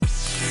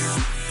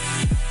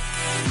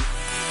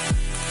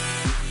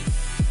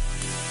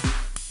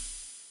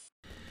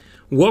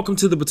Welcome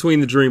to the Between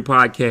the Dream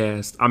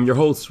podcast. I'm your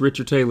host,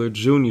 Richard Taylor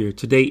Jr.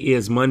 Today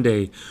is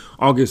Monday,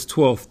 August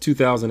 12th,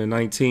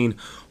 2019.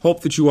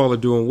 Hope that you all are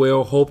doing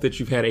well. Hope that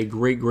you've had a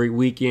great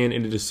weekend.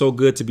 And it is so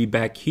good to be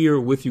back here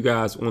with you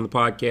guys on the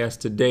podcast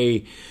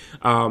today.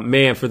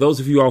 For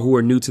those of you all who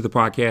are new to the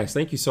podcast,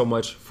 thank you so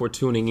much for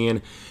tuning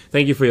in.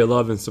 Thank you for your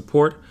love and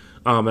support.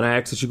 And I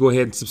ask that you go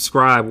ahead and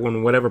subscribe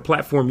on whatever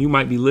platform you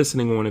might be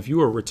listening on. If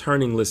you are a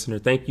returning listener,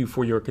 thank you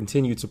for your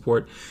continued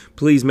support.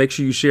 Please make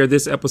sure you share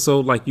this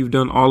episode like you've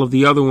done all of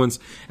the other ones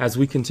as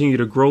we continue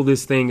to grow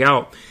this thing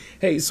out.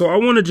 Hey, so I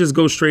want to just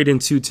go straight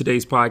into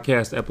today's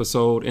podcast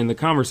episode and the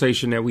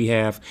conversation that we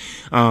have.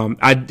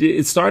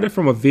 It started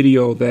from a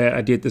video that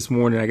I did this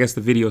morning. I guess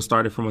the video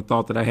started from a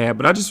thought that I had,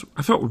 but I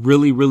felt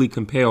really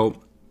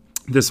compelled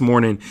this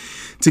morning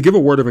to give a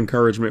word of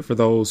encouragement for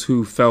those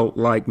who felt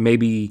like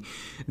maybe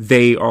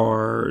they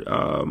are,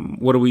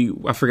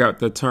 I forgot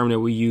the term that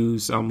we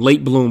use,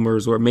 late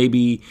bloomers, or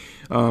maybe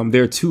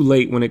they're too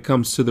late when it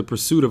comes to the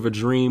pursuit of a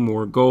dream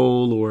or a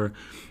goal, or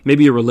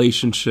maybe a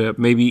relationship.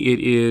 Maybe it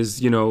is,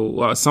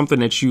 something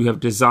that you have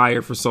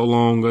desired for so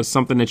long, or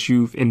something that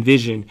you've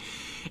envisioned.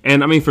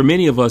 And I mean, for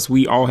many of us,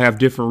 we all have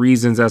different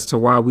reasons as to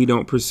why we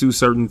don't pursue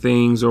certain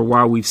things or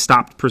why we've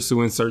stopped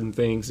pursuing certain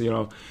things,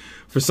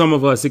 For some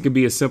of us, it could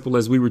be as simple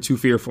as we were too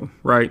fearful,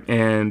 right?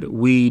 And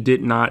we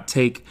did not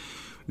take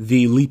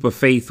the leap of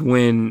faith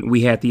when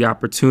we had the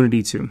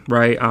opportunity to,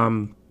 right?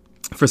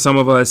 For some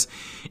of us,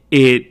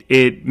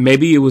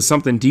 maybe it was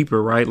something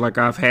deeper, right? Like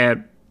I've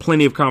had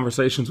plenty of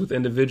conversations with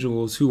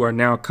individuals who are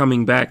now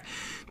coming back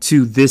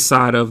to this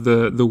side of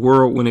the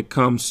world when it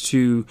comes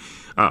to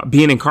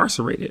being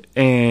incarcerated,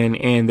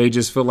 and they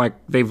just feel like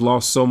they've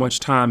lost so much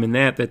time in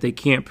that they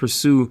can't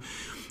pursue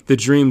the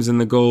dreams and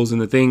the goals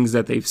and the things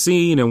that they've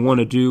seen and want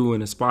to do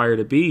and aspire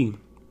to be.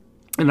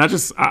 And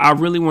I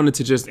really wanted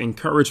to just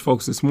encourage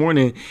folks this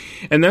morning.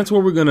 And that's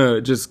where we're going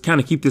to just kind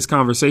of keep this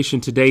conversation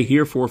today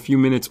here for a few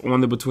minutes on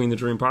the Between the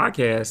Dream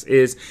podcast.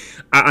 Is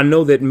I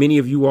know that many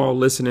of you all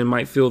listening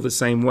might feel the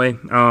same way.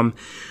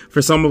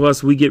 For some of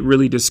us, we get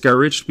really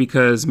discouraged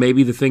because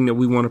maybe the thing that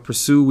we want to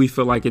pursue, we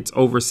feel like it's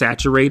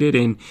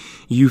oversaturated, and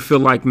you feel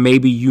like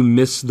maybe you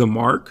missed the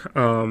mark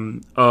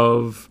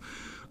of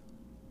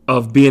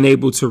being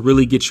able to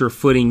really get your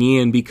footing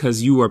in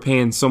because you are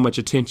paying so much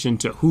attention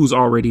to who's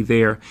already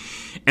there.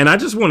 And I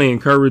just want to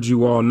encourage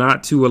you all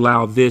not to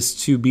allow this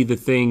to be the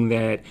thing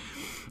that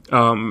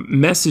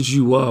messes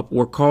you up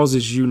or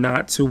causes you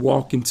not to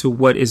walk into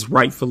what is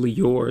rightfully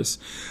yours.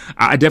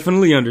 I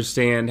definitely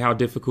understand how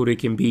difficult it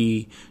can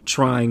be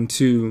trying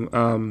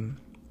to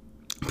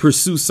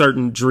pursue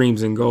certain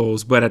dreams and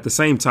goals, but at the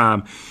same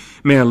time,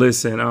 man,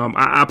 listen,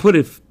 I put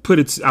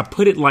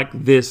it like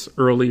this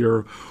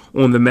earlier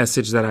on the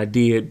message that I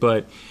did,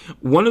 but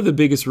one of the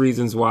biggest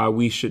reasons why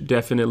we should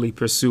definitely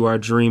pursue our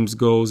dreams,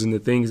 goals, and the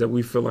things that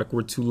we feel like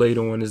we're too late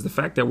on is the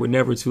fact that we're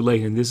never too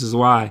late. And this is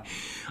why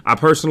I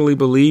personally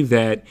believe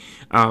that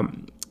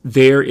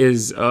there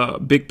is a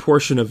big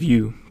portion of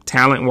you,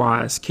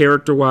 talent-wise,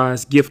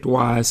 character-wise,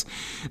 gift-wise,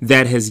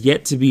 that has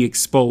yet to be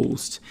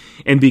exposed.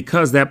 And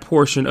because that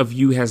portion of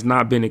you has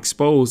not been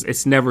exposed,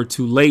 it's never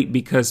too late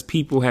because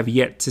people have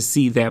yet to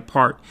see that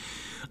part.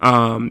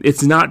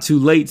 It's not too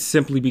late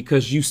simply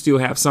because you still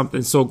have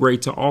something so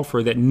great to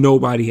offer that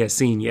nobody has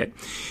seen yet.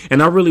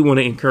 And I really want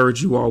to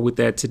encourage you all with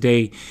that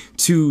today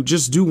to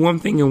just do one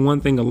thing and one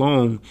thing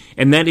alone,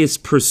 and that is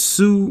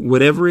pursue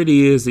whatever it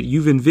is that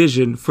you've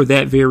envisioned for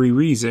that very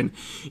reason.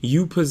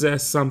 You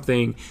possess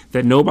something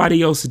that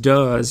nobody else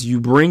does.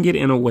 You bring it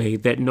in a way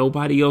that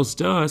nobody else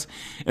does,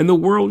 and the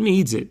world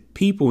needs it.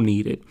 People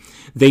need it.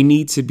 They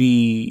need to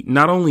be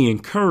not only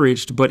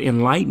encouraged, but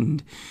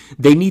enlightened.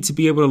 They need to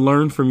be able to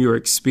learn from your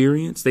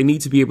experience. They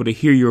need to be able to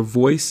hear your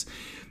voice.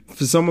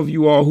 For some of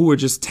you all who are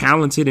just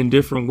talented in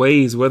different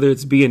ways, whether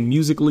it's being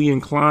musically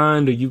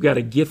inclined, or you've got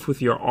a gift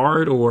with your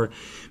art, or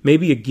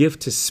maybe a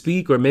gift to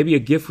speak, or maybe a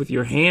gift with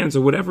your hands,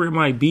 or whatever it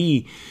might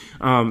be,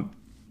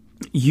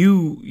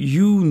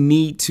 you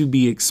need to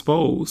be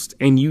exposed,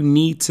 and you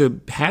need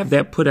to have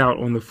that put out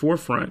on the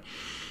forefront.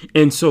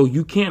 And so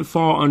you can't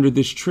fall under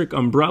this trick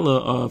umbrella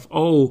of,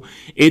 oh,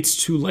 it's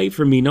too late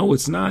for me. No,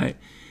 it's not.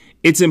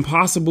 It's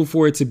impossible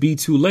for it to be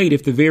too late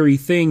if the very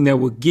thing that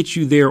will get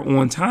you there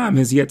on time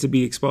has yet to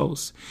be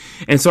exposed.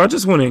 And so I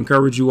just want to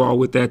encourage you all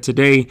with that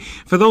today.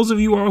 For those of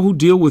you all who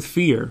deal with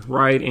fear,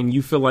 right, and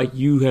you feel like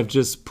you have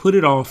just put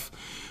it off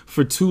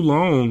for too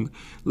long,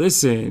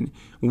 listen,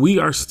 we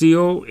are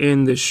still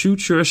in the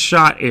shoot your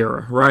shot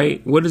era,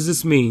 right? What does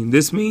this mean?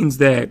 This means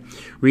that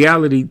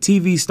reality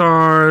TV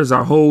stars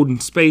are holding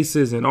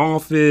spaces in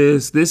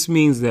office. This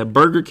means that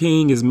Burger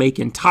King is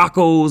making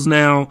tacos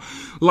now.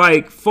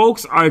 Like,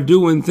 folks are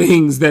doing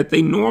things that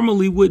they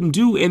normally wouldn't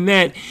do, and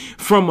that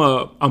from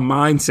a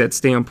mindset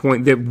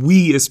standpoint that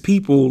we as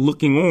people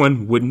looking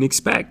on wouldn't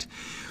expect.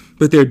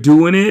 But they're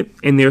doing it,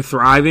 and they're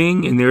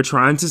thriving, and they're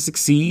trying to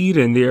succeed,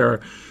 and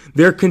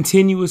they're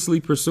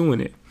continuously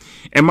pursuing it.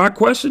 And my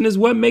question is,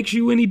 what makes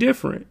you any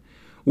different?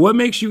 What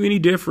makes you any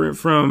different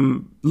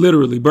from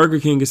literally Burger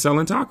King is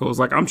selling tacos?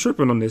 Like, I'm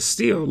tripping on this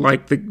still.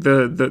 Like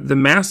the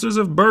masters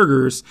of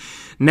burgers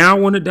now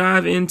want to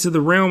dive into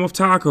the realm of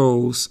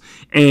tacos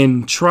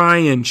and try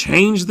and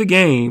change the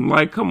game.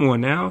 Like, come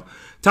on now.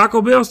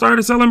 Taco Bell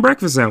started selling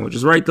breakfast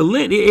sandwiches, right?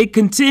 It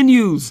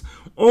continues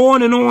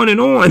on and on and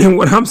on. And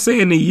what I'm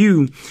saying to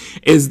you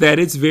is that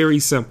it's very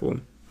simple.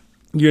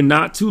 You're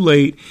not too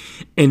late,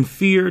 and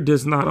fear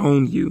does not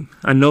own you.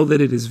 I know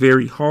that it is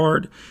very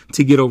hard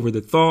to get over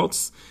the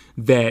thoughts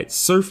that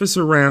surface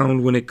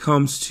around when it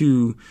comes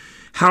to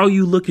how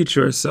you look at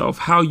yourself,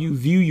 how you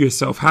view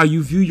yourself, how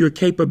you view your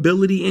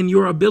capability and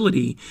your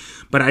ability.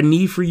 But I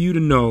need for you to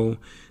know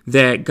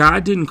that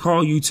God didn't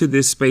call you to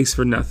this space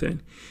for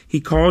nothing.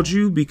 He called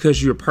you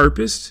because you're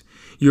purposed.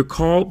 You're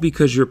called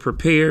because you're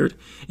prepared,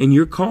 and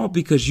you're called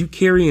because you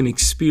carry an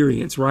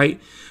experience,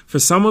 right? For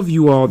some of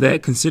you all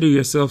that consider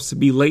yourselves to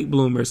be late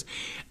bloomers,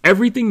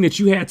 everything that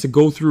you had to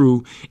go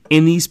through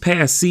in these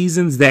past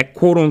seasons that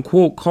quote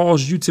unquote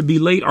caused you to be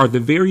late are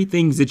the very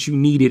things that you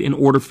needed in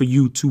order for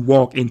you to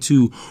walk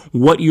into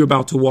what you're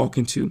about to walk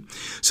into.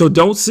 So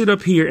don't sit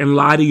up here and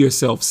lie to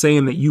yourself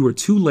saying that you were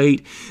too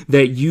late,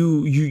 that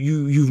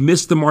you've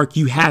missed the mark.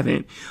 You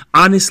haven't.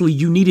 Honestly,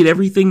 you needed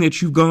everything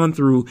that you've gone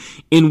through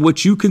in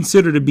what you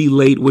consider to be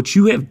late. What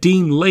you have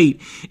deemed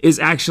late is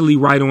actually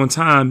right on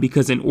time,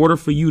 because in order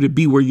for you to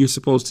be where you're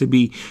supposed to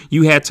be,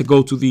 you had to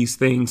go through these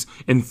things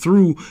and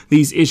through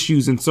these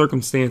issues and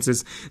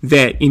circumstances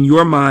that in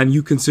your mind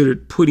you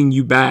considered putting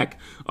you back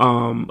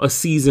a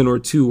season or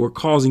two or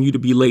causing you to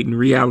be late. And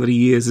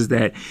reality is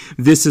that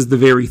this is the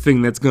very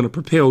thing that's going to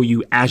propel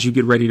you as you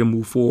get ready to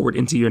move forward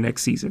into your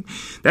next season.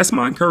 That's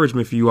my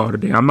encouragement for you all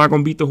today. I'm not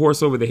going to beat the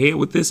horse over the head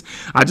with this.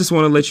 I just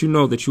want to let you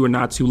know that you are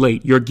not too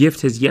late. Your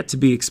gift has yet to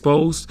be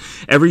exposed.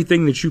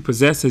 Everything that you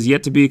possess has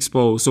yet to be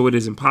exposed. So it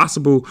is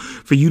impossible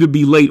for you to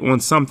be late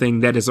on something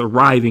that is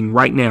arriving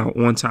right now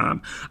on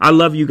time. I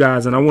love you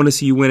guys, and I want to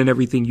see you win in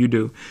everything you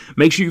do.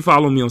 Make sure you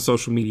follow me on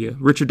social media,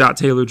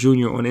 Richard.Taylor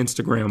Jr. on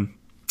Instagram,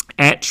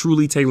 at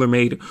Truly Taylor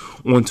Made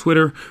on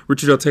Twitter,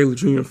 Richard L. Taylor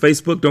Jr. on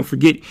Facebook. Don't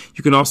forget,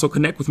 you can also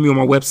connect with me on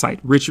my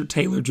website,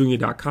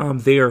 richardtaylorjr.com.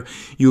 There,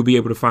 you'll be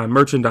able to find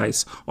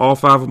merchandise, all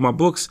 5 of my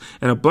books,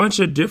 and a bunch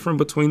of different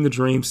Between the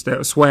Dreams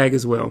swag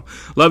as well.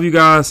 Love you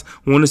guys.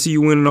 Want to see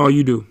you win in all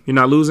you do. You're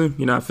not losing.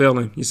 You're not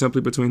failing. You're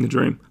simply between the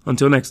dream.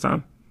 Until next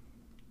time.